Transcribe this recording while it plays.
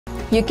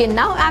You can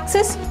now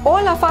access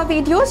all of our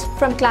videos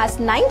from class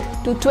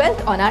 9th to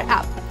 12th on our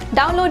app.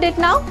 Download it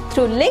now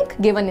through link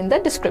given in the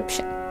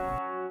description.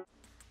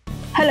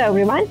 Hello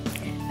everyone,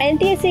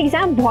 NTSE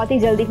exam बहुत ही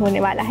जल्दी होने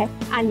वाला है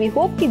and we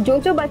hope कि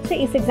जो बच्चे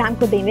इस exam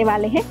को देने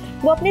वाले हैं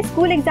वो अपने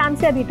स्कूल एग्जाम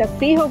से अभी तक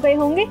फ्री हो गए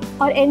होंगे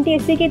और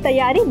NTSE की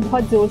तैयारी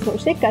बहुत जोर शोर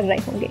से कर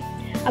रहे होंगे।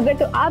 अगर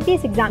तो आप भी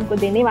इस एग्जाम को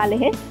देने वाले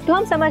हैं तो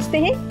हम समझते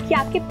हैं कि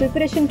आपके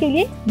प्रिपरेशन के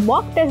लिए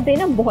मॉक टेस्ट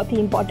देना बहुत ही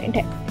इम्पोर्टेंट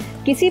है।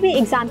 किसी भी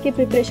एग्जाम की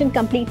प्रिपरेशन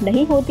कंप्लीट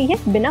नहीं होती है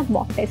बिना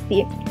मॉक टेस्ट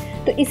दिए,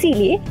 तो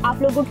इसीलिए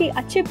आप लोगों की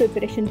अच्छे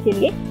प्रिपरेशन के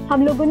लिए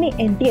हम लोगों ने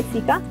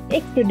NTSE का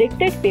एक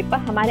प्रेडिक्टेड पेपर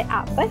हमारे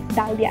ऐप पर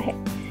डाल दिया है।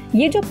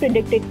 ये जो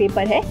प्रेडिक्टेड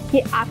पेपर है ये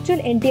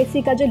एक्चुअल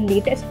NTSE का जो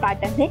लेटेस्ट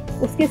पैटर्न है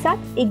उसके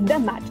साथ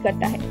एकदम मैच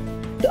करता है।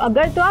 तो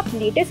अगर तो आप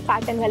लेटेस्ट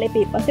पैटर्न वाले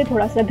पेपर से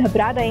थोड़ा सा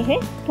घबरा रहे हैं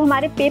तो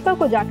हमारे पेपर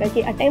को जाकर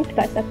के अटेम्प्ट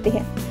कर सकते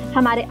हैं।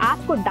 हमारे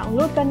ऐप को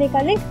डाउनलोड करने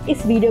का लिंक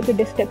इस वीडियो के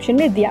डिस्क्रिप्शन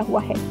में दिया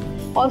हुआ है।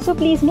 ऑल्सो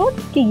प्लीज नोट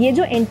कि ये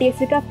जो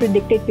NTSE का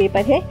प्रेडिक्टेड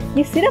पेपर है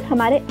ये सिर्फ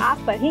हमारे ऐप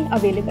पर ही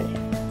अवेलेबल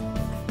है।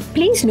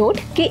 प्लीज नोट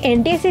कि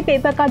NTSE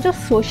पेपर का जो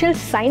सोशल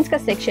साइंस का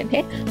सेक्शन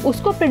है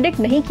उसको प्रिडिक्ट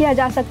नहीं किया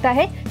जा सकता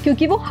है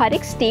क्योंकि वो हर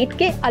एक स्टेट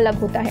के अलग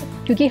होता है,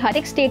 क्योंकि हर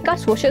एक स्टेट का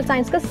सोशल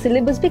साइंस का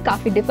सिलेबस भी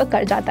काफी डिफर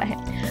कर जाता है।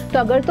 तो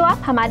अगर तो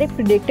आप हमारे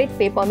प्रिडिक्टेड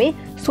पेपर में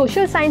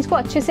सोशल साइंस को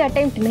अच्छे से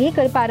अटेम्प्ट नहीं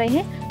कर पा रहे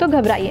हैं तो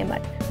घबराइए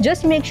मत।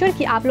 जस्ट मेक श्योर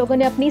कि आप लोगों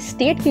ने अपनी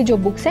स्टेट की जो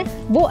बुक्स हैं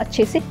वो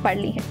अच्छे से पढ़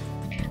ली हैं।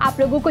 आप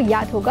लोगों को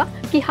याद होगा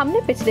कि हमने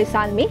पिछले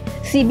साल में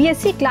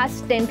CBSE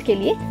क्लास 10th के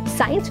लिए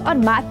साइंस और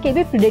मैथ के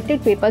भी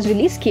प्रेडिक्टेड पेपर्स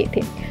रिलीज किए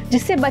थे,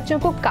 जिससे बच्चों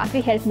को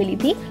काफी हेल्प मिली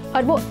थी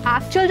और वो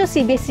एक्चुअल जो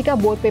CBSE का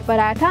बोर्ड पेपर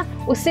आया था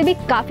उससे भी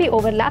काफी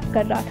ओवरलैप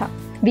कर रहा था।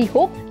 वी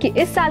होप कि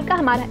इस साल का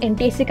हमारा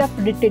NTSE का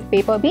प्रेडिक्टेड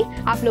पेपर भी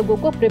आप लोगों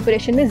को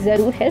प्रिपरेशन में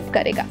जरूर हेल्प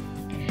करेगा।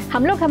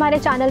 हम लोग हमारे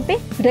चैनल पे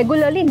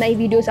रेगुलरली नई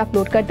वीडियोस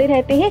अपलोड करते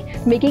रहते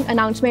हैं, making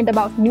announcement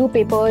about new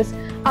papers,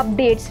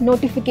 updates,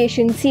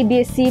 notification,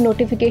 CBSE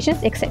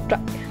notifications etcetera.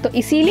 तो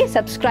इसीलिए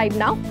subscribe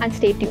now and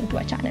stay tuned to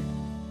our channel.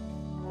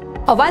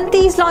 Avanti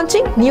is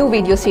launching new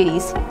video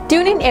series.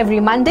 Tune in every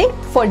Monday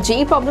for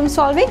JEE problem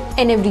solving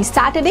and every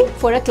Saturday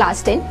for a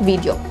class 10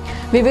 video.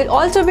 We will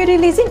also be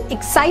releasing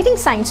exciting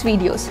science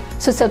videos.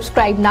 So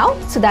subscribe now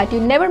so that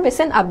you never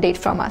miss an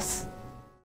update from us.